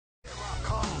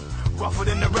Rougher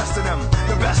than the rest of them,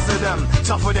 the best of them,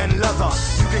 tougher than leather.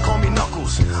 You can call me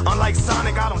Knuckles. Unlike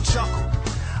Sonic, I don't chuckle.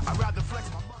 I'd rather flex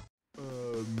my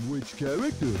Which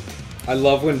character? I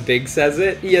love when Big says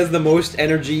it. He has the most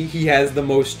energy, he has the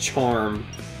most charm.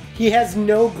 He has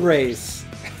no grace.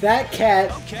 That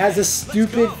cat has a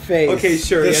stupid face. Okay,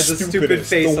 sure, he has a stupid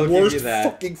face, The I'll worst give you that.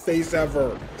 fucking face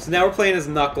ever. So now we're playing as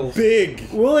Knuckles. Big.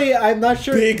 Woolie, I'm not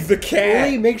sure. Big the cat.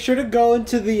 Woolie, make sure to go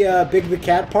into the Big the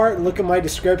Cat part and look at my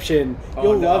description.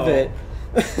 You'll love it.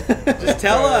 Just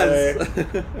tell us.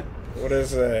 What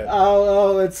is it?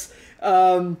 Oh, it's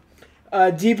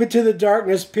deep into the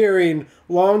darkness peering.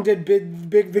 Long did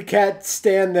Big the Cat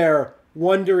stand there,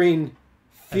 wondering,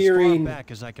 fearing,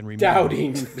 back as I can remember,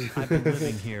 doubting. I've been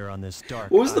living here on this dark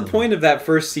What was the island, point of that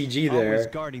first CG always there?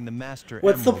 guarding the master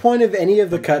What's the emerald point of any of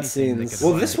the from anything that cutscenes? could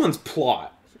Well, find this it. one's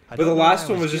plot. I But the don't know last why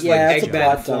I one was just Yeah, like that's a Eggman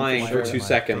plot dump flying for for sure. 2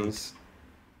 seconds.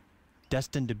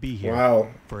 destined to be here Wow.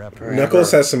 forever.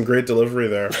 Knuckles has some great delivery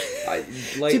there.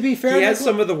 Like, To be fair, he has Knuckles-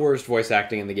 some of the worst voice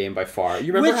acting in the game by far.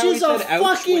 You remember Which how he is a said ouch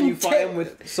when fucking you fight him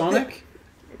with Sonic?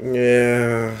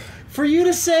 Yeah. For you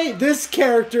to say this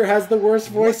character has the worst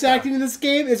voice acting in this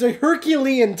game is a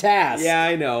Herculean task. Yeah,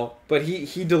 I know. But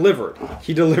he delivered.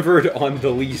 He delivered on the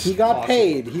least He got possible.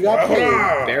 paid. He got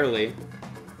paid. Barely.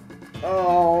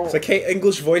 Oh. It's like, hey,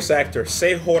 English voice actor,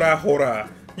 say hora hora.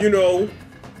 You know,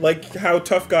 like how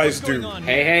tough guys do.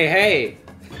 Hey, hey, hey.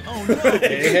 Oh no!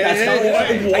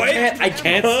 That's not What? I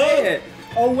can't say it.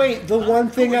 Oh wait, the one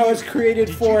thing I was created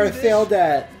for I failed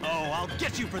at. Oh, I'll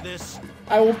get you for this.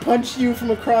 I will punch you from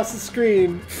across the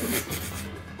screen.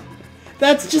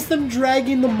 That's just them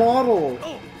dragging the model.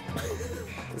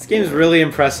 This game is really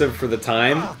impressive for the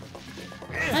time.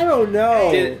 I don't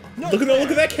know. Look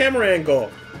at that camera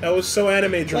angle. That was so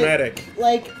anime dramatic.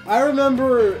 Like, I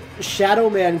remember Shadow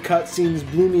Man cutscenes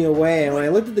blew me away, and when I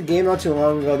looked at the game not too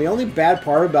long ago, the only bad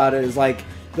part about it is like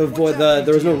there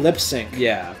was no lip sync.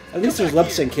 Yeah. At least there's lip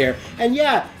sync here, and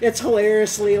yeah, it's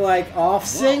hilariously like off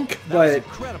sync, but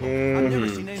Incredible. I've never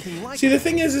seen anything like See, it. the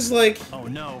thing is like Oh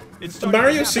no! It's starting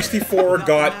Mario to happen. 64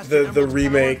 got the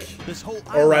remake, This whole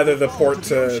or rather island the will port fall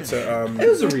to the to ocean. It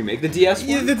was a remake. The DS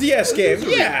yeah, one? the DS game.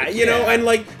 Yeah, you know, and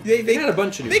like they had a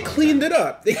bunch of new they ones. cleaned it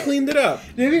up. They cleaned it up.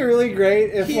 it'd be really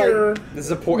great if Here, like This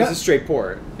is a port. It's a straight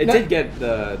port. It No- did get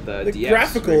the DS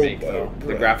graphical, remake, though.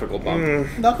 The graphical bump.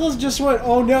 Knuckles just went,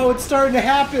 oh no, it's starting to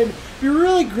happen. It'd be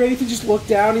really great if he just looked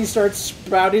down and he starts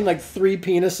sprouting like 3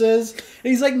 penises. And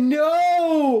he's like,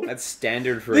 no! That's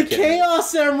standard for The a kid.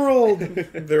 Chaos Emerald!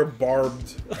 they're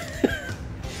barbed.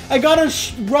 I gotta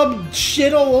rub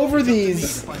shit all over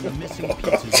these. Find the missing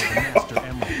pieces of the master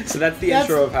emerald. So that's the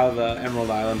intro of how the Emerald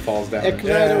Island falls down. Ignite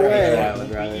Yeah. away.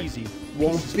 Island, rather. Easy.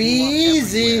 Won't be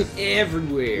easy.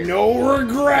 Everywhere. No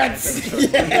regrets.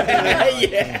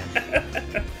 Yeah.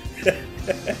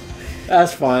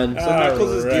 That's fun. So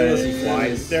Knuckles is deal as he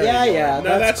flies. There Yeah, you go. yeah, No,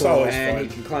 that's that's cool. always And he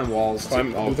fun. can climb walls.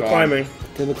 Climb, too. Oh, with the God. climbing.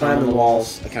 To the Climb climbing the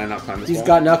walls. Can I not climb this He's wall?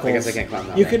 got Knuckles. I guess I can't climb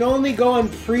that You one. can only go on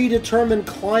predetermined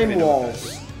climb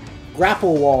walls.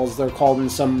 Grapple walls, they're called in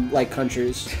some like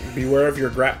countries. Beware of your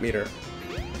grap meter.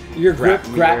 Your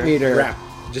grap meter. Grap.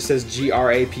 It just says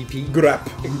GRAPP. Grap.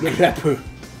 Grap.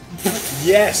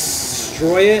 Yes.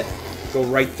 Destroy it. Go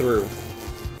right through.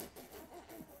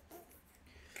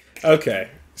 Okay.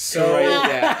 So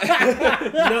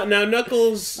Yeah. now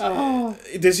Knuckles, Oh.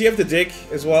 does he have the dig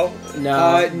as well?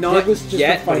 No, Not Dig was just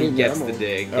yet, for but he finding gets the the emerald.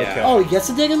 dig. Okay. Yeah. Oh, he gets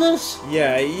a dig in this?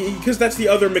 Yeah, because that's the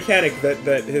other mechanic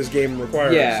that his game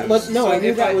requires. Yeah. But no, So I knew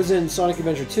if that I- was in Sonic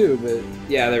Adventure 2, but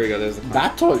Yeah, there we go. There's the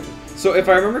battle. So if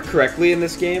I remember correctly in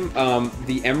this game,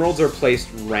 the emeralds are placed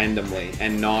randomly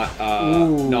and not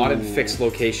in fixed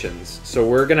locations. So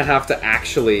we're gonna have to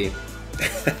actually.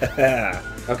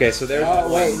 Okay, so there's.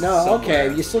 Oh wait, one no, somewhere.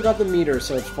 okay, you still got the meter,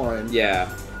 so it's fine. Yeah,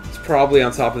 it's probably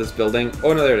on top of this building.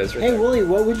 Oh no, there it is. Right Hey there. Woolie,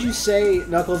 what would you say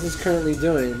Knuckles is currently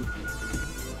doing?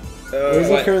 What is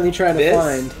he what? currently trying to This?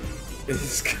 find?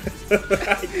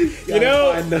 you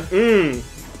know,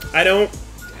 I don't.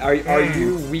 Are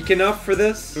you weak enough for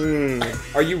this?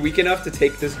 Are you weak enough to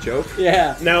take this joke?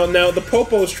 Yeah, Now the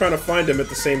Popo's trying to find him at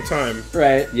the same time,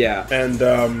 right. Yeah.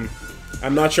 and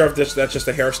I'm not sure if that's just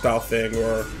a hairstyle thing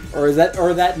Or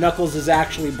that Knuckles is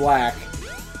actually black.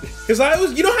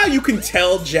 because you know how you can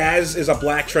tell Jazz is a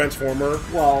black Transformer,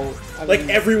 Well, I like mean,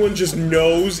 everyone just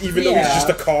knows, even though he's Yeah. just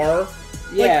a car.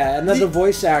 yeah, and then the- the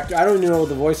voice actor. I don't even know what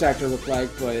the voice actor looked like,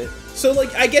 but So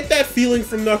like I get that feeling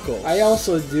from Knuckles. I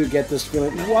also do get this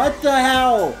feeling. What the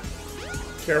hell?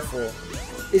 Careful.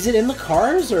 Is it in the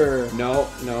cars or? No.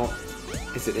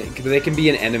 Is it? They can be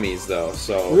in enemies though.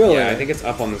 So Really? yeah, I think it's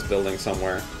up on this building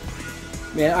somewhere.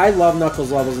 Man, I love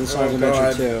Knuckles levels in Sonic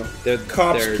God. Adventure 2.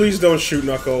 Cops, please don't shoot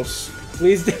Knuckles.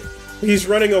 Please. He's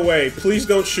running away. Please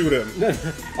don't shoot him.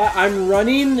 I'm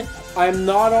running. I'm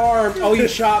not armed. Oh, you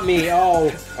shot me.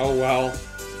 Oh. Oh well.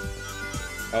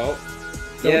 Oh.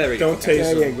 Yeah, there we go. Don't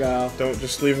tase him. There you go. Don't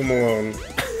just leave him alone.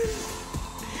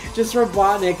 Just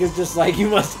Robotnik is just like, you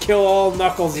must kill all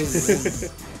Knuckles.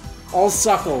 All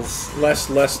Suckles. Lest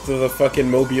the fucking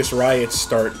Mobius riots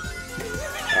start.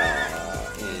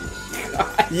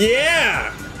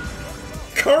 Yeah!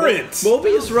 Current!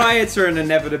 Mobius riots are an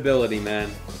inevitability, man.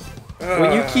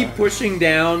 When you keep pushing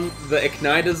down the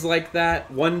Ignitas like that,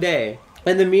 one day.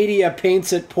 And the media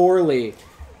paints it poorly.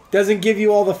 Doesn't give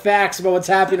you all the facts about what's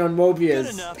happening on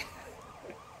Mobius.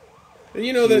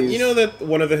 You know that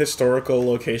one of the historical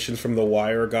locations from The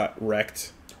Wire got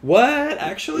wrecked? What?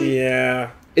 Actually?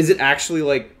 Yeah. Is it actually,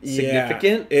 like,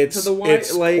 significant it's, to the Wire?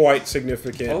 It's like, quite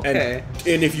significant. Okay.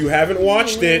 And if you haven't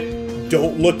watched it,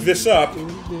 don't look this up,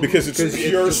 because it's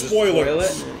pure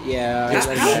spoilers. Yeah,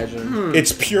 I imagine.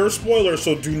 It's pure spoiler,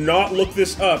 so do not look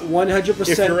this up. 100%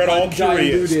 if you're at all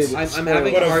curious. I'm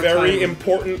having but a hard very time.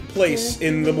 important place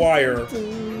in The Wire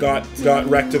got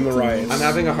wrecked in the riots. I'm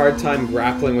having a hard time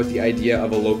grappling with the idea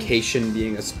of a location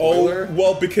being a spoiler. Oh,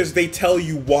 well, because they tell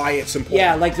you why it's important.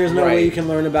 Yeah, like there's no way Right. you can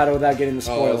learn about it without getting the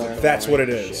spoiler. That's what it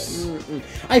is.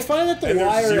 I find that The And there's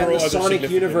Wire zero and the other Sonic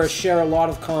significance. universe share a lot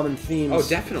of common themes. Oh,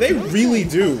 definitely. They really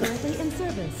do.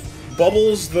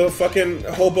 Bubbles, the fucking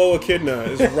hobo echidna,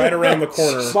 is right around the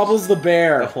corner. Bubbles the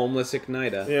bear. The homeless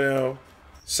Ignita. You know,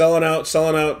 selling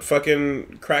out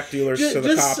fucking crack dealers to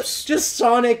the cops. Just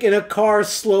Sonic in a car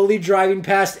slowly driving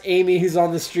past Amy who's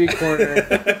on the street corner.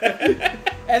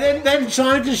 And then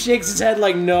Sonic just shakes his head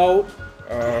like, no.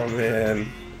 Oh, man.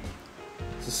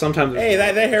 So sometimes. Hey,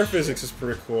 that hair physics is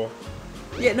pretty cool.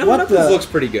 Yeah, no, What Knuckles the- looks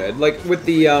pretty good. Like with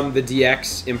the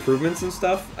DX improvements and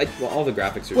stuff. Well, all the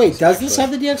graphics are. Wait, decent, does this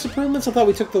actually. have the DX improvements? I thought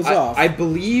we took those off. I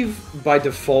believe by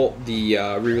default the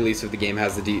re-release of the game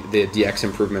has the DX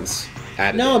improvements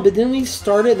added. No, in. but didn't we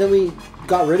start it, then we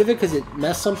got rid of it because it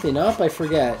messed something up? I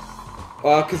forget.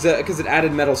 Because it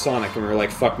added Metal Sonic, and we were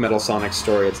like, fuck Metal Sonic's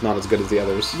story. It's not as good as the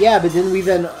others. Yeah, but didn't we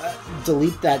then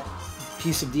delete that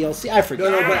piece of DLC? I forget.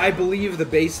 No, but I believe the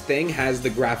base thing has the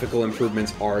graphical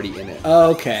improvements already in it. Oh,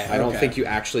 okay. I don't okay. think you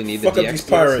actually need Fuck the up DX these DLC.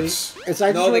 pirates. It's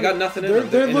actually, No, they got nothing in they're, them.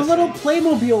 They're They're the little innocent.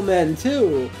 Playmobil men,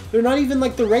 too. They're not even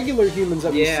like the regular humans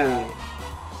that we Yeah. see.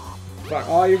 Fuck.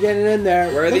 Oh, you're getting in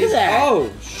there. Where are Look these? at that. Oh,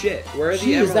 shit. Where are the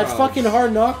Jeez, emeralds? that's fucking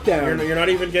hard knockdown. You're not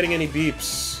even getting any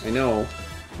beeps. I know.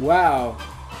 Wow.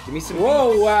 Give me some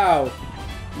Whoa, beats. wow.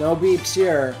 No beeps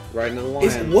here. Right into the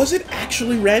line. Was it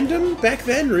actually random back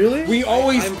then, really? We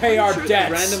always I'm pay pretty our sure they're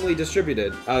debts. randomly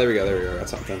distributed. Oh, there we go. Got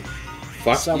something.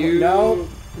 Fuck you.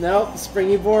 No,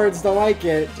 springy boards don't like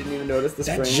it. Didn't even notice the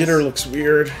That springs. jitter looks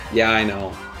weird. Yeah, I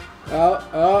know.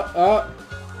 Oh.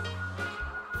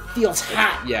 Feels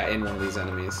hot. Yeah, in one of these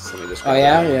enemies. So let me just. Oh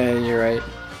yeah, yeah, you're right.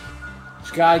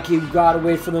 Just gotta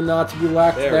wait for them not to be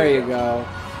locked. There There we you go. go.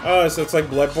 Oh, so it's like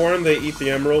Bloodborne. They eat the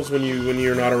emeralds when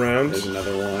you're not around. There's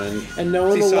another one. And no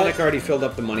one See, will Sonic let, already filled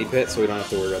up the money pit, so we don't have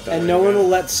to worry about that. and no one will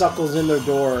let Suckles in their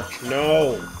door.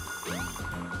 No.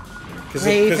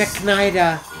 Brave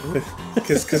Ignita.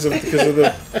 Because of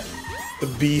the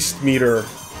beast meter.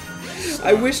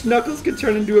 I wish Knuckles could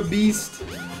turn into a beast.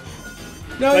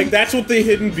 No, Like that's what the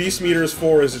hidden beast meter is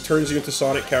for. Is it turns you into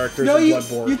Sonic characters in you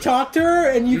Bloodborne. talk to her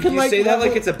and you can You like say that level,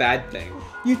 like it's a bad thing.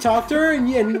 you talk to her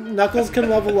and Knuckles can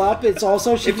level up. It's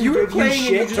also she If can you were give you playing and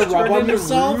you shit to just rub turned on into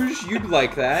yourself. Rouge, you'd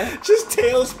like that. Just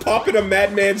Tails popping a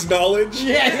madman's knowledge.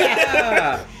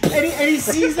 Yeah. And he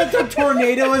sees that the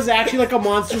tornado is actually like a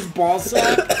monster's ball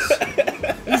sack.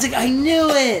 He's like, I knew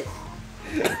it!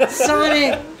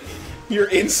 Sonic! Your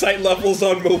insight levels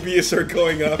on Mobius are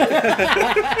going up.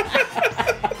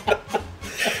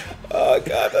 Oh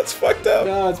god, that's fucked up.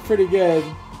 No, it's pretty good.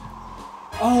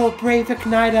 Oh, Brave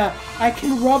Ignita, I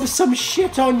can rub some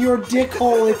shit on your dick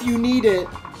hole if you need it.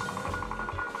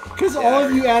 Because all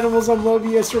of you animals on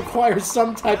Mobius require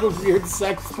some type of weird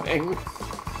sex thing.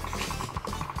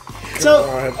 So,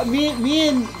 God. me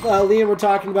and Liam were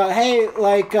talking about, hey,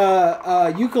 like,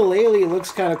 Ukulele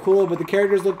looks kind of cool, but the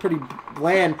characters look pretty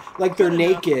bland, like they're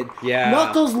naked. Yeah.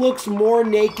 Knuckles looks more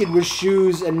naked with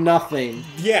shoes and nothing.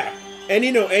 Yeah. And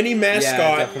any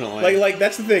mascot, definitely. like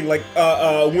that's the thing. Like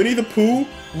Winnie the Pooh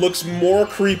looks more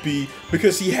creepy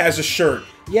because he has a shirt.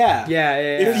 Yeah. Yeah.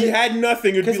 If he had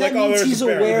nothing, it'd be Because like, that oh, means there's he's a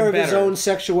bear. aware of his better. own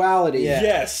sexuality.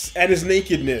 Yes, and his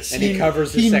nakedness. And he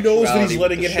covers his He knows that he's sexuality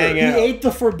letting with it the hang shirt. He out. ate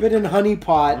the forbidden honey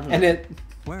pot, and it...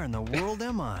 Where in the world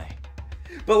am I?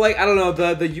 But like, I don't know,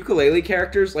 the ukulele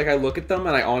characters, like I look at them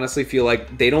and I honestly feel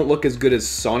like they don't look as good as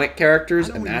Sonic characters,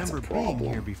 and that's a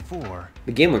problem. Before.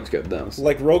 The game looks good though.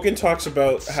 Like Rogan talks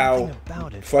about how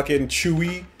about it. fucking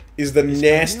Chewie is the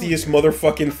nastiest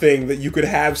motherfucking thing that you could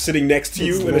have sitting next to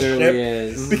you in a literally ship.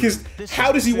 is. Because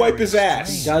how does he wipe his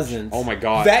ass? Doesn't. Oh my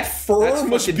god. That fur That's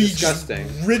must fucking be disgusting.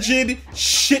 just rigid,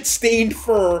 shit-stained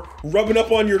fur rubbing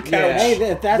up on your couch, Yeah.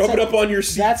 Hey, that's rubbing how, up on your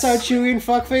seats. That's how Chewie and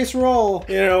Fuckface roll.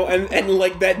 You know, and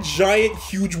like that giant,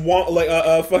 huge,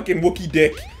 fucking Wookiee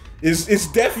dick is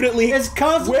definitely. It's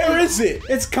constantly. Where is it?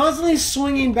 It's constantly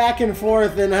swinging back and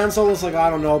forth, and Han Solo's like,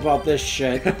 I don't know about this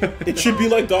shit. It should be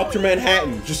like Dr.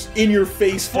 Manhattan, just in your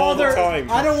face all the Father, time.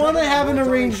 I don't want to have an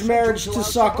arranged marriage to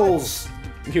Suckles.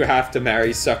 You have to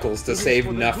marry Suckles to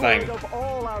save nothing.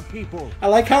 I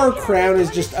like how her crown is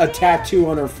just a tattoo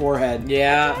on her forehead.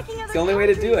 Yeah, it's the only way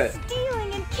to do it.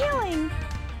 Stealing and killing.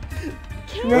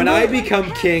 When I become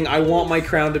king, I want my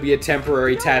crown to be a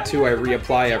temporary tattoo I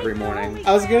reapply every morning.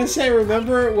 I was gonna say,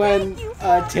 remember when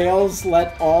Tails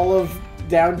let all of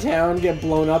downtown get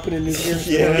blown up and his ears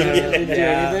didn't do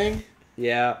Yeah. anything?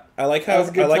 Yeah. I like That how was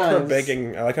good her times.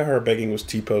 begging. I like how her begging was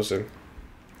T-posing.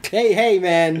 Hey,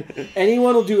 man,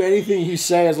 anyone will do anything you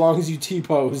say as long as you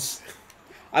T-pose.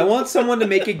 I want someone to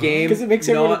make a game Because it makes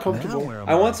everyone not, uncomfortable.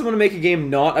 I want someone to make a game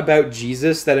not about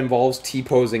Jesus that involves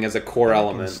T-posing as a core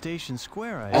element. Station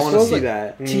Square. I want to suppose, see like,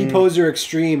 that. T-Poser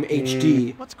Extreme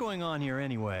HD. What's going on here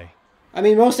anyway? I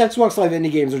mean, most Xbox Live indie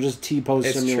games are just T-pose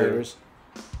It's simulators.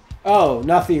 Oh,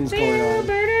 nothing's going on.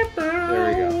 There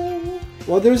we go.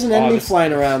 Well, there's an enemy this-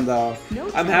 flying around, though.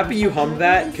 I'm happy you hummed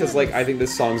that because, like, I think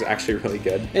this song's actually really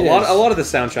good. It a is. lot of the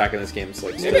soundtrack in this game is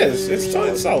like. It is. It's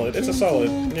solid. It's a solid.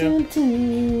 Yeah.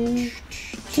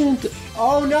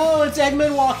 Oh no, it's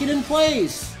Eggman walking in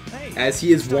place. Hey, As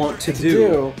he is wont to do.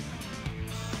 Dude,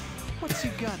 what's he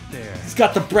got there? he's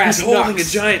got the brass He's holding a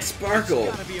knucks. giant sparkle.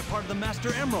 Gotta be a part of the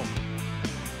Master Emerald.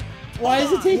 Why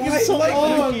is it taking so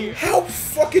long? How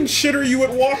fucking shit are you at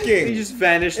walking? He just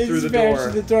vanished It's through the vanished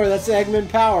door. through the door. That's Eggman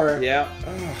power. Yeah.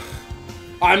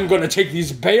 I'm gonna take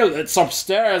these baillets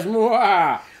upstairs.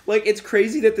 Mwah. Like, it's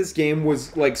crazy that this game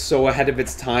was, like, so ahead of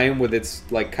its time with its,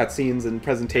 like, cutscenes and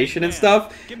presentation and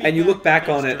stuff, and you look back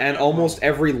on it, and almost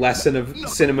every lesson of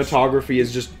cinematography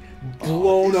is just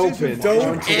blown open.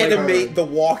 Don't animate the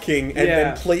walking and Yeah.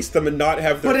 then place them and not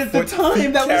have their But at the feet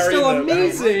time, that was carry still them.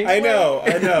 amazing. I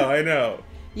know.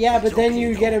 Yeah, but then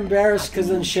you get embarrassed because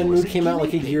then Shenmue came out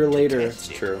like a year later. It's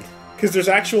true. Because there's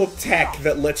actual tech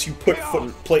that lets you put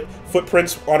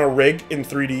footprints on a rig in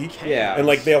 3D. Yeah. And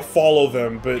like they'll follow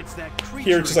them, but It's that creature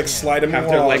here it's just like again. slide them Have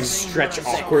their along. legs stretch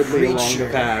awkwardly along the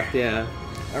path, yeah.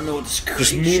 I don't know what this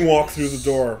Just moonwalk through the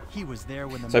door. He was there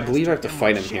when the So I believe I have to Master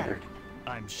fight him Emerald here. shattered.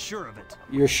 I'm sure of it.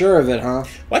 You're sure of it, huh?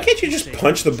 Why can't you just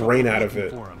punch the brain out of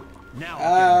it? For him.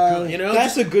 Now You know,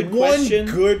 That's just a good one question.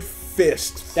 good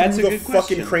fist That's through a the good fucking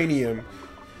question. cranium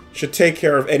should take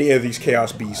care of any of these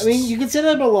chaos beasts. I mean, you can say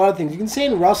that about a lot of things. You can say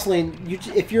in wrestling,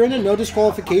 if you're in a no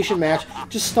disqualification match,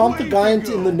 just stomp the guy in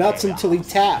the nuts until he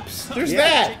taps. there's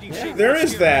that. There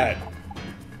is that.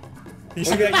 You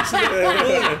see that? You see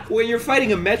that? When you're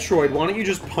fighting a Metroid, why don't you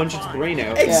just punch its brain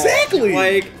out? Exactly.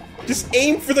 Like, Just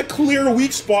aim for the clear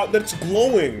weak spot that's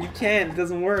glowing. you can't, it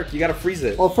doesn't work. You gotta freeze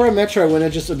it. Well, for a Metroid, wouldn't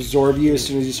it just absorb you as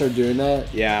soon as you start doing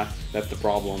that? Yeah, that's the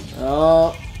problem.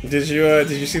 Oh, Did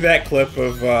you see that clip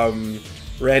of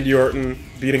Randy Orton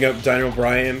beating up Daniel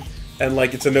Bryan and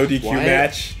like it's a no DQ What?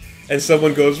 match and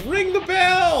someone goes ring the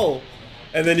bell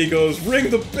and then he goes ring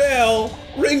the bell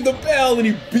and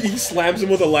he slams him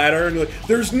with a ladder and you're like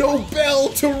there's no bell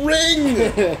to ring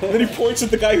and then he points at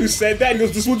the guy who said that and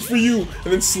goes this one's for you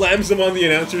and then slams him on the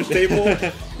announcer's table.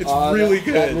 It's really that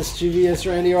good. mischievous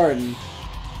Randy Orton.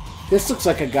 This looks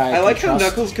like a guy I like how trust.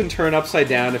 Knuckles can turn upside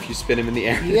down if you spin him in the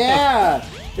air. Yeah,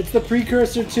 it's the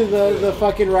precursor to the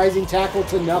fucking rising tackle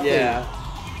to nothing. Yeah.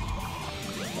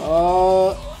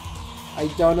 I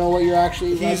don't know what you're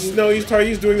actually. He's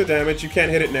doing the damage. You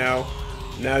can't hit it now.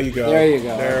 Now you go. There you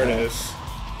go. There Okay. it is.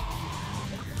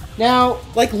 Now,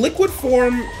 Like liquid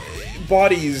form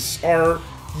bodies are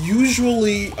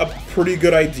usually a pretty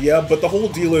good idea, but the whole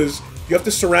deal is you have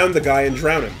to surround the guy and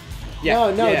drown him.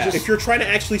 Yeah. No, yeah. just- If you're trying to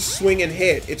actually swing and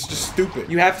hit, it's just stupid.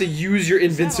 You have to use your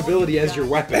invincibility as your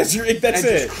weapon. That's and it.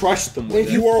 just crush them with if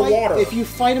it. you are water. If you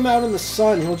fight him out in the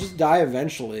sun, he'll just die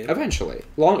eventually. Eventually.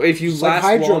 If you It's like last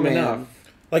Hydro long Man. enough.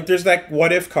 Like there's that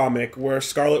What If comic where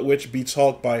Scarlet Witch beats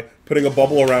Hulk by putting a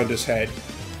bubble around his head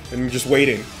and just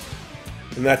waiting.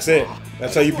 And that's it.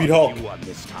 That's how you beat Hulk.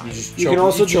 You can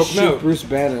also just shoot Bruce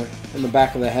Banner in the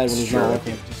back of the head when he's not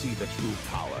looking. To see the true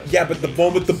power Yeah, but the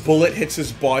moment the bullet hits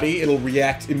his body, it'll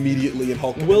react immediately and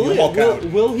Hulk. Will he'll it? Hulk out.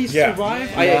 Will he Yeah.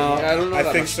 survive? No. I don't know. I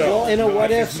that think much. so. Well, in a No, I what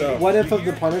think if? so. What if of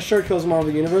the Punisher kills him all over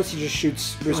the universe? He just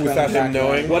shoots Bruce Wayne Without in the him back.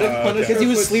 knowing? What if Okay. Punisher? Because he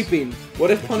was puts- sleeping.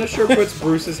 What if Punisher puts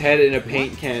Bruce's head in a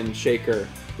paint can shaker?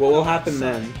 What will happen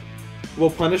then? Will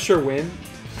Punisher win?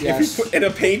 Yes. If you put in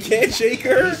a paint can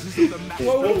shaker?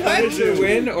 Will Punisher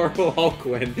win or will Hulk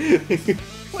win?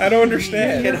 I don't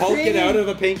understand. Can Hulk get out of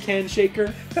a paint can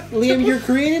shaker? Liam, you're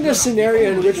creating a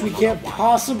scenario in which we can't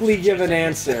possibly give an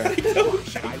answer.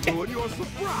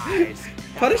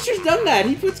 Punisher's done that.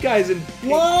 He puts guys in.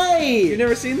 Why? You've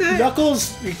never seen that?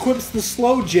 Knuckles equips the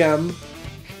slow gem.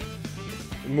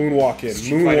 Moonwalking.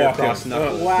 Street Fighter Moonwalking. cross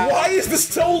knuckles. Wow. Why is this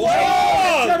so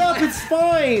long? Shut up, it's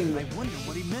fine. I wonder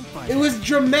what he meant by It was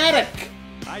dramatic.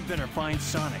 I'd better find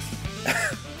Sonic.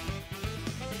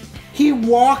 He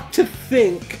walked to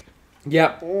think.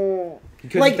 Yep. He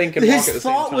couldn't Like, think and walk his at the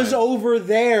same thought time. was over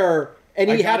there, and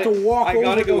he had to walk over I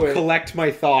gotta go to it. collect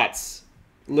my thoughts.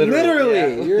 Literally.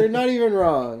 Literally, you're not even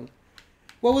wrong.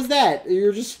 What was that?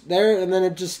 You're just there, and then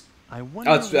it just... I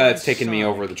wonder it's taking me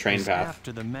over the train is path.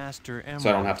 After the Master Emerald. So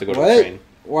I don't have to go to the What? train.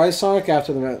 Why is Sonic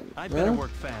after the man? I'd better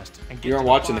work fast and get You aren't to the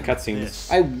watching the bottom of cutscenes.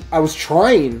 this. I was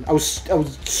trying. I was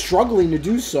struggling to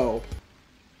do so.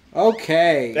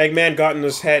 Okay. Eggman got in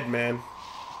his head, man.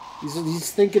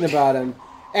 He's thinking about him.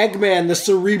 Eggman, the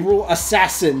cerebral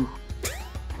assassin.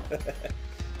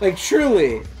 Like,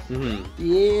 truly. Mm-hmm.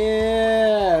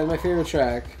 Yeah, my favorite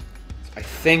track. I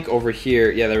think over here.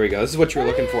 Yeah, there we go. This is what you were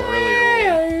looking for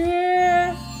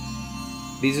earlier.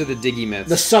 These are the diggy mitts.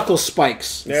 The suckle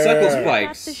spikes. Yeah. Suckle That's the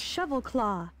spikes. shovel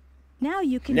claw. Now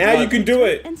you can. Now you can do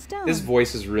it. And stone. His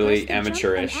voice is really Press the jump and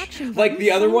amateurish. action Like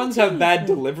the other ones have bad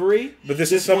simultaneously. delivery. But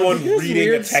this is someone Look at his reading a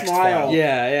weird text smile. file.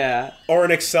 Yeah. Or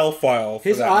an Excel file. For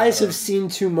His that eyes matter. have seen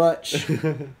too much.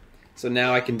 So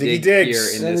now I can Diggy dig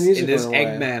digs. here in And the this music in this went away.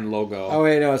 Eggman logo. Oh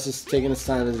wait, no, it's just taking its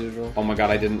time as usual. Oh my god,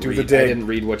 I didn't Do read. the dig. I didn't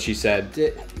read what she said.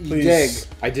 You Please. dig.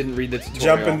 I didn't read the tutorial.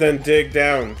 Jump and then dig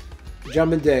down.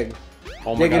 Jump and dig.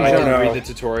 Oh my dig god, and I didn't jump. read the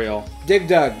tutorial. Dig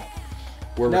dug.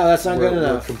 We're, No, that's not good we're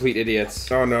enough. complete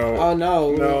idiots. Oh no. Oh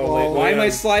no. No, Well, Why am I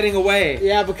Liam. sliding away?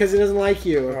 Yeah, because he doesn't like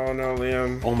you. Oh no,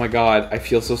 Liam. Oh my god, I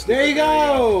feel so stupid. There you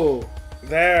go.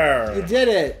 There. You did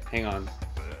it. Hang on.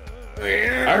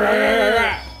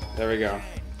 There we go.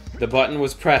 The button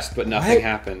was pressed, but nothing What?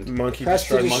 happened. Monkey Press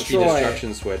to destruction. Monkey destroy.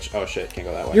 destruction switch. Oh shit, can't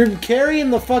go that way. You're carrying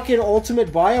the fucking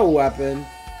ultimate bioweapon,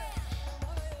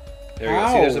 There we go.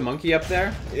 Ow. See, there's a monkey up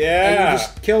there. and Yeah. you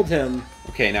just killed him.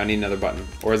 Okay, now I need another button.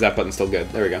 Or is that button still good?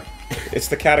 There we go. It's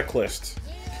the Cataclysm.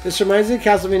 This reminds me of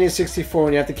Castlevania 64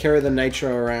 when you have to carry the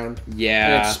nitro around. And it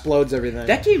Yeah. explodes everything.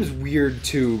 That game's weird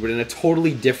too, but in a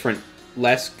totally different,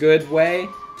 less good way.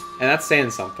 And that's saying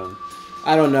something.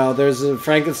 I don't know. There's a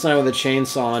Frankenstein with a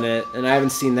chainsaw on it, and I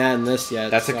haven't seen that in this yet.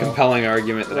 That's a so- compelling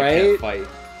argument that I Right? can't fight.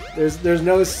 There's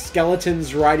no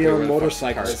skeletons riding Wait, on where the fuck's the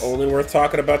motorcycles. cars? Only worth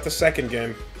talking about the second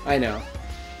game. I know,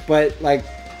 but like,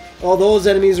 all those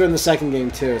enemies are in the second game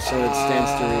too, so it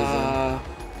stands to reason.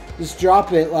 Just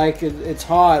drop it like it's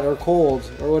hot or cold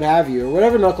or what have you, or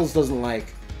whatever Knuckles doesn't like.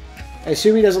 I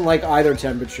assume he doesn't like either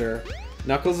temperature.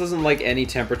 Knuckles doesn't like any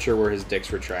temperature where his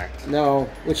dicks retract. No,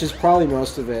 which is probably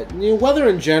most of it. You know, weather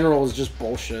in general is just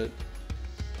bullshit.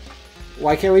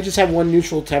 Why can't we just have one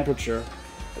neutral temperature?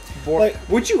 Like,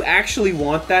 would you actually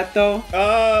want that though?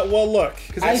 Well, look.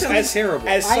 Because that sounds terrible.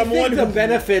 As I someone think the who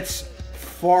benefits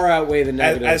far outweigh the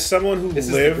negatives. as someone who This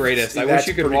is lived, the greatest. I wish that's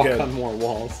you could pretty walk good. on more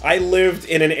walls. I lived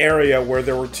in an area where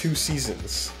there were 2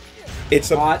 seasons. It's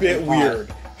a Hot bit and hot. weird.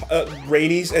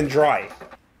 Rainies and dry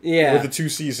yeah. were the 2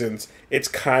 seasons. It's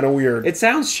kind of weird. It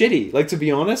sounds shitty. Like, to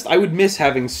be honest, I would miss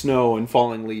having snow and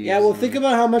falling leaves. Yeah, well, think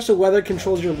about how much the weather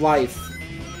controls your life.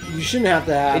 You shouldn't have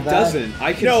to have It that. doesn't.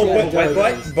 I can no, Yeah, but, it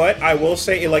but, does. but I will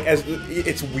say, like, as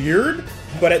it's weird,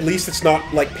 but at least it's not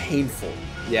like painful,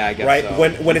 Yeah, I guess right?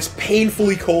 so. When it's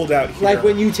painfully cold out here, Like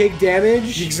when you take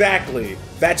damage. exactly,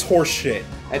 that's horse shit.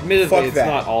 Admittedly, fuck it's that.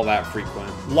 not all that frequent.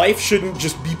 Life shouldn't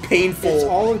just be painful. It's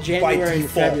all of by January and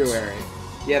default. February.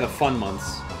 Yeah, the fun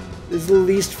months. This is the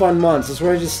least fun months. That's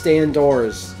where I just stay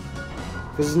indoors.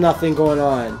 There's nothing going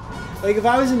on. Like, if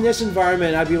I was in this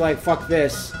environment, I'd be like, fuck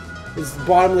this. It's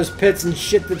bottomless pits and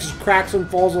shit that just cracks and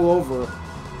falls all over.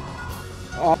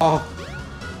 Oh,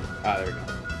 Ah, there we go.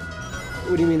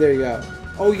 what do you mean, there you go?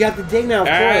 Oh, you got the dig now, of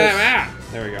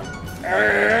course. There we go.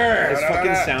 His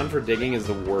fucking sound for digging is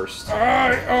the worst.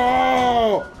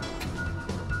 Oh!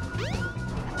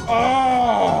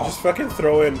 Oh! Just fucking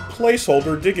throw in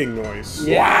placeholder digging noise.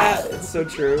 Yeah, it's so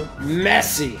true.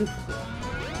 Messy.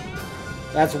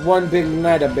 That's one big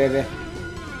night, baby.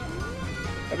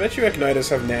 I bet you Ignitus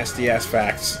have nasty ass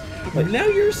facts. But now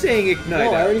you're saying Ignita.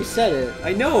 No, I already said it.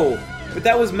 I know, but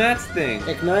that was Matt's thing.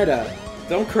 Ignita.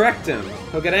 Don't correct him.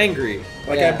 He'll get angry.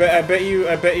 Like Yeah. I bet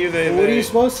you they. What are you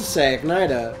supposed to say?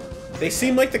 Ignita. They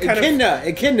seem like the kind Echidna.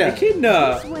 Echidna.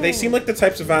 Echidna. They seem like the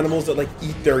types of animals that like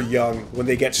eat their young when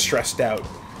they get stressed out.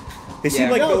 They seem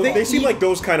Yeah. like No, they seem eat- like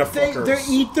those kind of They fuckers.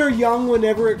 eat their young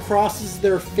whenever it crosses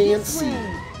their fancy.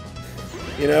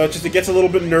 You know, just it gets a little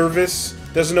bit nervous,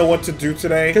 doesn't know what to do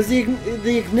today. Because the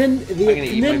gonna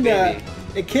eat my baby.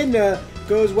 echidna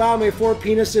goes, wow, my 4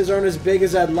 penises aren't as big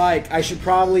as I'd like. I should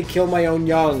probably kill my own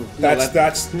young.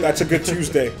 That's a good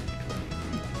Tuesday.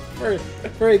 For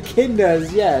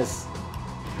echidnas, yes.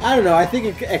 I don't know. I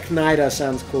think Echnida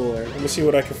sounds cooler. Let me see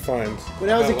what I can find. When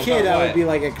I was a About kid, I what? would be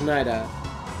like Echnida.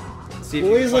 See if you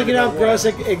Always can find looking about up gross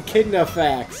what. echidna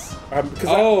facts. 'Cause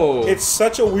Oh. it's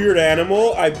such a weird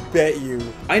animal. I bet you.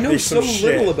 I know there's so some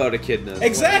shit. little about echidnas.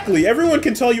 Exactly. Everyone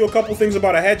can tell you a couple things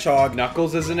about a hedgehog.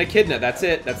 Knuckles is an echidna. That's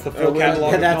it. That's the full Okay.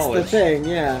 catalog of That's knowledge. the thing,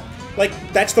 yeah. Like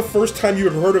that's the first time you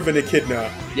had heard of an echidna.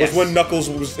 Yes. Was when Knuckles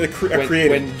was created.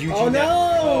 When Yuji Oh,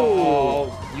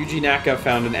 no! Yuji Naka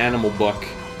found an animal book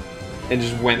and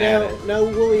just went at it. Now,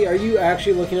 Woolie, are you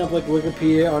actually looking up like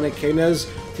Wikipedia on echidnas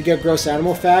to get gross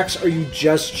animal facts? Or are you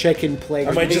just checking plague?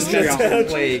 I might just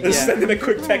Plague, yeah. send in a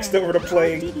quick text over to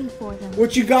Plague. Digging for them.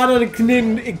 What you got on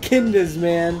echidnas,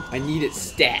 man? I need it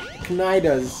stat.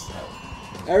 Echinidas.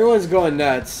 Everyone's going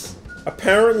nuts.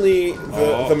 Apparently,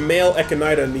 the male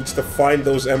echinida needs to find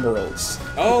those emeralds,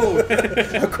 Oh,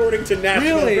 according to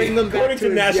National. Really? Bring them back According to to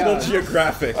his National young.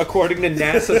 Geographic. according to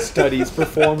NASA studies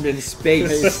performed in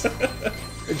space,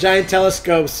 Giant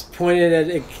telescopes pointed at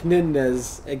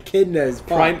echidnas. Echidnas.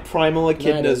 fuck. primal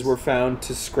echidnas Echidnas. were found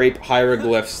to scrape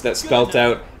hieroglyphs that spelt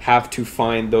out "have to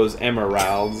find those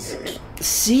emeralds."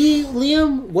 See,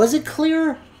 Liam, was it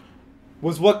clear?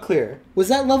 Was what clear? Was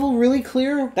that level really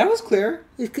clear? That was clear.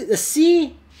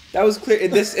 See? That was clear.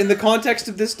 In the context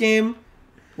of this game,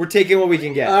 we're taking what we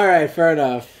can get. All right, fair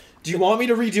enough. Do you want me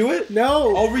to redo it?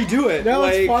 No. I'll redo it. No,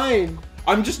 like, it's fine.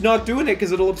 I'm just not doing it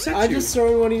because it'll upset I'm you. just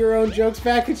throwing one of your own jokes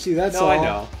back at you, that's no, all. I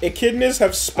know. Echidnas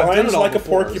have done spines it all like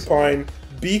before, a porcupine,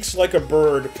 beaks like a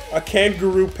bird, a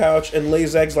kangaroo pouch, and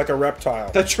lays eggs like a reptile.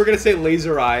 I thought you were gonna say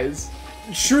laser eyes.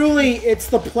 Truly, it's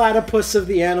the platypus of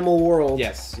the animal world.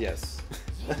 Yes, yes.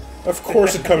 Of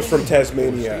course, it comes from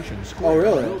Tasmania. Oh,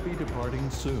 really? Will be departing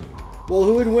soon. Well,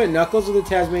 who would win? Knuckles or the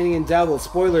Tasmanian Devil?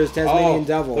 Spoilers, Tasmanian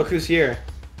Devil. Look who's here.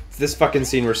 It's this fucking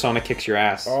scene where Sonic kicks your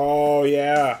ass. Oh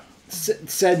yeah,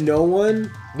 Said no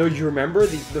one? No, you remember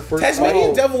the first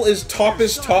Tasmanian Oh. Devil is top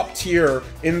tier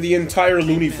in the entire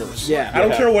Looniverse. Yeah. I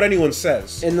don't Yeah. care what anyone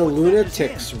says. In the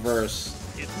Lunatics verse.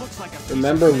 It looks like a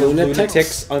Remember Lunatics?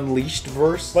 Lunatics Unleashed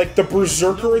verse? Like the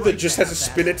Berserker that just has a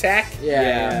spin attack. Yeah.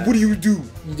 Yeah. What do you do?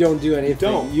 You don't do anything.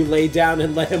 don't. You lay down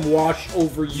and let him wash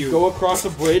over you. You go across a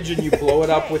bridge and you blow it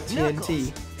up with TNT. And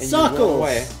you run Suckles.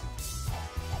 away.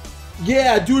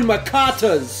 Yeah, doing my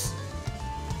katas.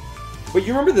 But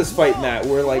you remember this fight, Matt,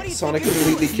 where like Sonic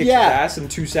completely kicks Yeah. his ass in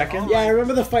 2 seconds? Yeah, I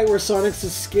remember the fight where Sonic's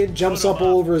skin jumps up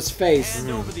all over his face.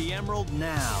 Hand over the emerald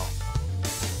now.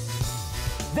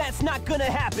 That's not gonna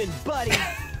happen, buddy.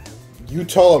 You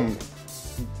tell him.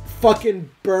 Fucking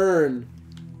burn.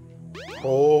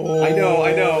 Oh. I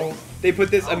know. They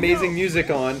put this amazing music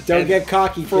on. Don't and get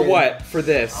cocky, For kid. what? For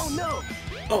this. Oh no,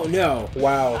 Oh no.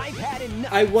 Wow. I've had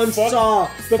enough. I once Fuck- saw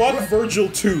the Fuck Virgil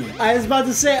 2. I was about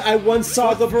to say I once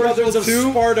saw the brothers of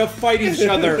too? Sparta fight each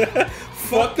other.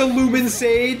 Fuck the Lumen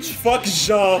Sage. Fuck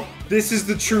Jean. This is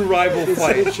the true rival It's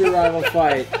fight. your rival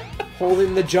fight.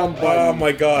 Holding the jump Oh button.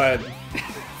 my god.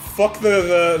 Fuck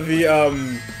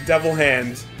the devil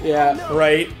hand. Yeah.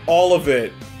 Right? All of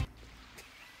it.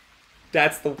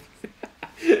 That's the.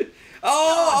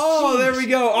 oh, there we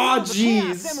go. Oh, Yes,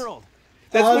 jeez. Emerald.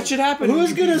 That's what should happen. when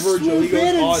Who's you gonna beat Virgil. He swoop goes,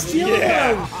 in and "Oh, steal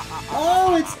yeah." them?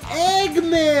 Oh, it's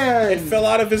Eggman! It fell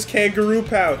out of his kangaroo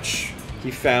pouch.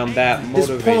 He found that His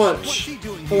motivation.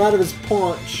 paunch. Fell out of his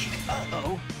paunch.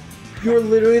 You're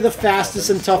literally the fastest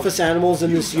and toughest animals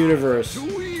in this universe.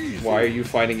 Why are you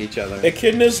fighting each other?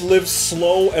 Echidnas live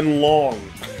slow and long.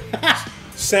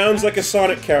 Sounds like a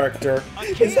Sonic character.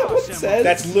 Is that what it says?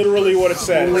 That's literally what it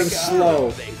They live says.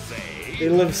 slow. They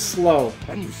live slow.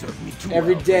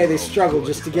 Every day they struggle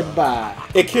just to get by.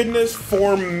 Echidnas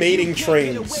form mating Get away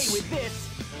trains. with this.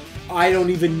 I don't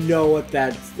even know what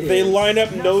that is. They line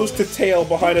up nose to tail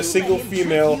behind a single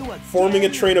female, forming a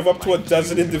train of up to a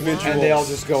dozen individuals. and they all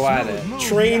just go at it.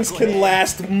 Trains can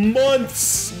last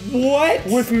months. What?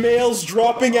 With males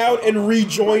dropping out and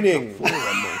rejoining.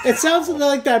 It sounds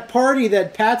like that party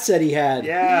that Pat said he had.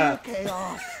 Yeah.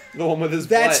 The one with his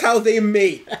That's butt. how they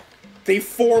mate. They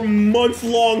form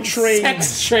month-long trains.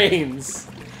 Sex trains.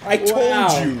 I told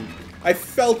Wow. you. I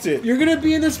felt it. You're gonna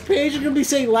be in this page. You're gonna be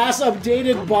saying last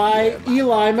updated by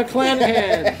Eli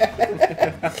McClanahan.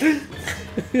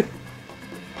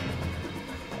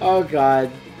 Oh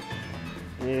God.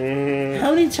 How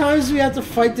many times do we have to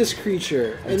fight this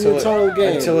creature in the total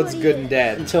game? Until it's good and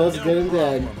dead. Until it's good and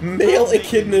dead. Male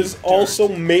echidnas also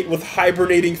mate with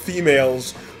hibernating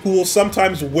females who will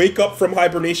sometimes wake up from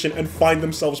hibernation and find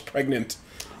themselves pregnant.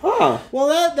 Huh. Well,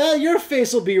 that your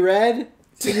face will be red.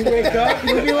 When you wake up,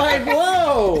 you'll be like,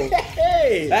 "Whoa,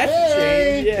 Hey! That's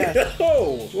Hey! changed. Yeah.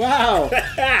 Oh! wow,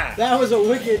 that was a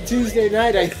wicked Tuesday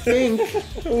night, I think."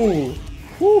 Ooh.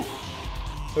 Whew.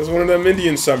 It was one of them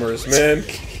Indian summers, man.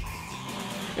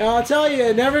 And I'll tell you,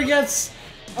 it never gets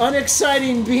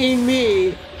unexciting being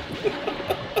me.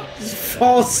 Just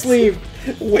fall asleep.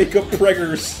 Wake up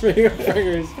preggers.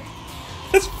 Fingers.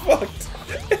 That's fucked.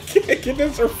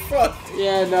 Echidnas are fucked.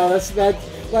 Yeah, no, that's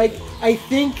like I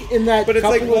think in that. But it's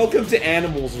like couple of- welcome to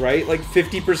animals, right? Like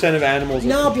 50% of animals.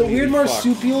 No, are but weird completely fucked.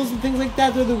 marsupials and things like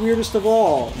that—they're the weirdest of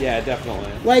all. Yeah,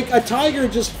 definitely. Like a tiger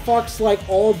just fucks like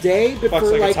all day, but Fucks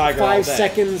for like a like tiger all 5 day.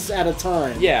 seconds at a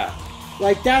time. Yeah,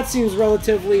 Like that seems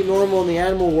relatively normal in the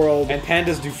animal world. and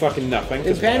pandas do fucking nothing.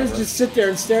 'cause And pandas whatever. just sit there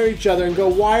and stare at each other and go,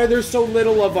 "Why are there so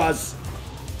little of us?"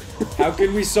 How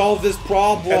can we solve this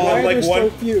problem? And Why then, are like there one,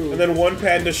 so few? and then one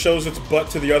panda shows its butt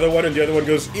to the other one, and the other one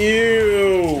goes,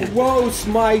 "Ew." Roast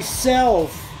myself.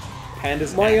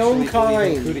 Pandas my own actually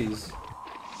believe in kind. cooties.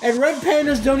 And red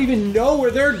pandas don't even know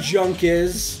where their junk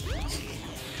is.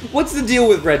 What's the deal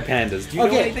with red pandas? Do you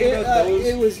know anything about those?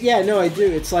 it was no, I do.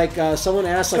 It's like someone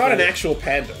asked It's like not an actual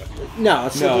panda. no,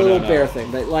 it's like a No, little no. bear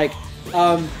thing, but like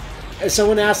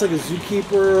someone asked like a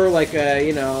zookeeper, like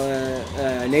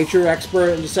a nature expert,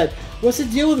 and just said, "What's the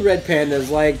deal with red pandas?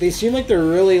 Like they seem like they're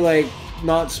really like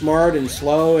not smart and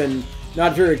slow and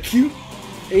not very cute."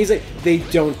 And he's like, "They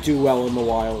don't do well in the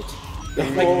wild."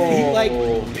 Like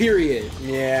period.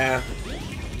 Yeah,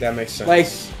 that makes sense. Like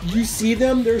you see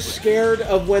them, they're scared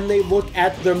of when they look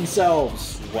at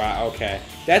themselves. Wow, okay.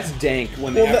 That's dank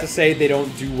when they Well, have that- to say they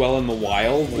don't do well in the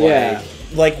wild. Yeah.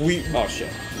 like we Oh, shit.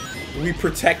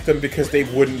 protect them because they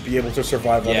wouldn't be able to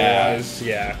survive Yeah. otherwise.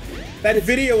 Yeah. That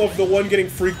video of the one getting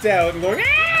freaked out and going,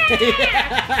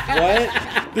 "Ah!"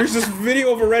 What? There's this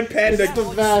video of a red panda It's the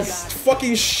best.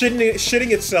 fucking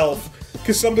shitting itself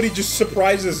because somebody just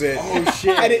surprises it. Oh,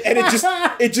 shit. And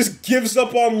it just gives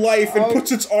up on life and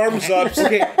puts its arms up.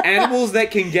 Okay, animals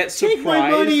that can get Take my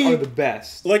surprised money. are the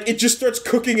best. Like it just starts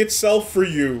cooking itself for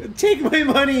you. Take my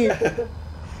money.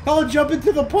 I'll jump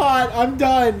into the pot. I'm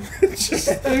done.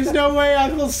 There's no way I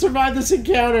will survive this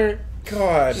encounter. God.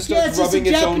 Yeah, it's starts just a rubbing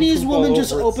its own Japanese poop woman all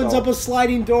just over opens itself. up a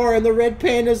sliding door and the red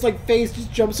panda's like face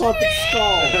just jumps off its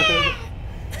skull.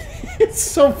 It's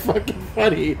so fucking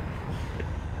funny.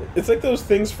 It's like those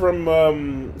things from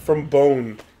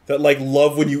Bone that like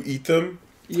love when you eat them.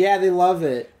 Yeah, they love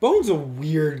it. Bone's a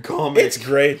weird comic. It's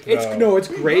great. It's though. no, it's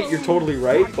great. You're totally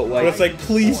right, but But it's like,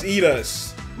 please eat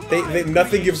us. They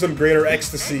nothing gives them greater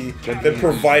ecstasy than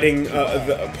providing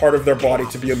a part of their body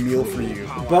to be a meal for you.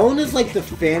 Bone is like the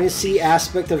fantasy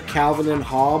aspect of Calvin and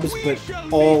Hobbes, but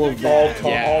all of that.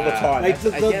 All the time. Like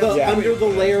the Yeah. under the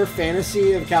layer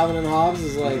fantasy of Calvin and Hobbes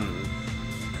is like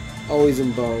always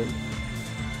in Bone.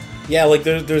 Yeah, like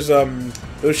there's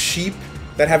those sheep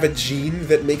that have a gene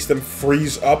that makes them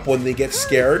freeze up when they get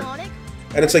scared.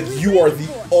 And it's like, you are the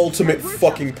ultimate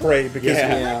fucking prey because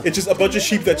Yeah. it's just a bunch of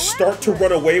sheep that start to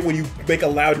run away when you make a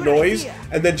loud noise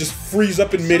and then just freeze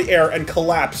up in midair and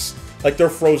collapse like they're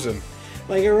frozen.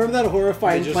 Like I remember that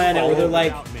horrifying They just planet where fall they're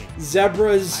like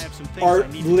zebras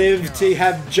live to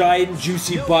have giant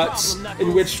juicy butts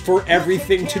in which for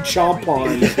everything to chomp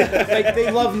on. Like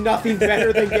they love nothing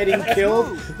better than getting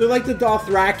killed. They're like the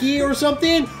Dothraki or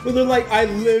something, where they're like, I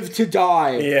live to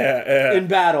die Yeah. in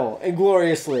battle and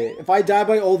gloriously. If I die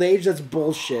by old age, that's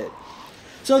bullshit.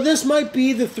 So this might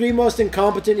be the 3 most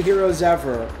incompetent heroes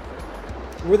ever,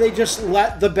 where they just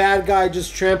let the bad guy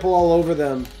just trample all over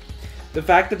them. the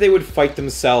fact that they would fight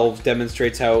themselves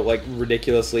demonstrates how like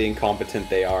ridiculously incompetent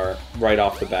they are right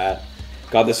off the bat.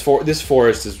 God, this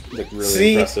forest is like really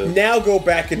See, impressive. now go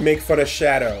back and make fun of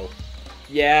Shadow.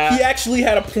 Yeah, He actually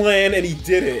had a plan and he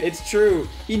did it. it's true.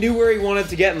 He knew where he wanted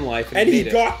to get in life, and he made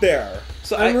it. got there.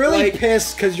 So I'm really like,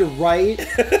 pissed because you're right.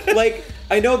 like,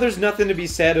 I know there's nothing to be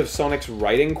said of Sonic's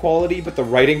writing quality, but the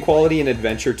writing quality in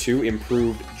Adventure 2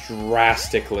 improved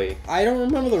drastically. I don't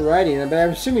remember the writing, but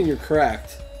I'm assuming you're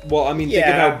correct. Well, I mean, think of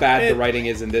Yeah, how bad it- the writing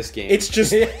is in this game. It's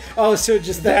just Oh, so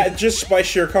just that, that. just by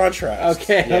sheer contrast.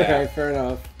 Okay, Yeah. okay, fair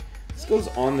enough. This goes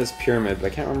on this pyramid,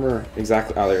 but I can't remember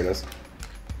exactly. Oh, there it is.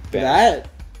 Bam. That.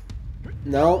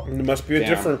 No. It must be a Damn.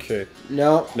 different key.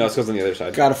 No. No, it goes on the other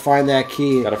side. Gotta find that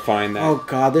key. Gotta find that. Oh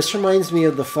god, this reminds me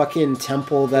of the fucking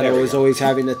temple that There I we was go. always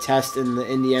having to test in the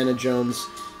Indiana Jones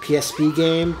PSP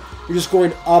game. You're just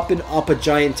going up and up a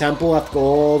giant temple, have to go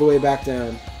all the way back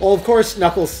down. Well, of course,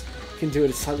 Knuckles can do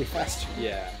it slightly faster.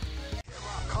 Yeah.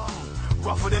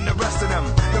 Rougher than the rest of them,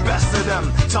 the best of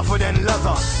them, tougher than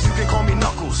leather. You can call me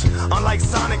Knuckles. Unlike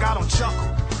Sonic, I don't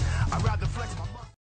chuckle. I'd rather flex.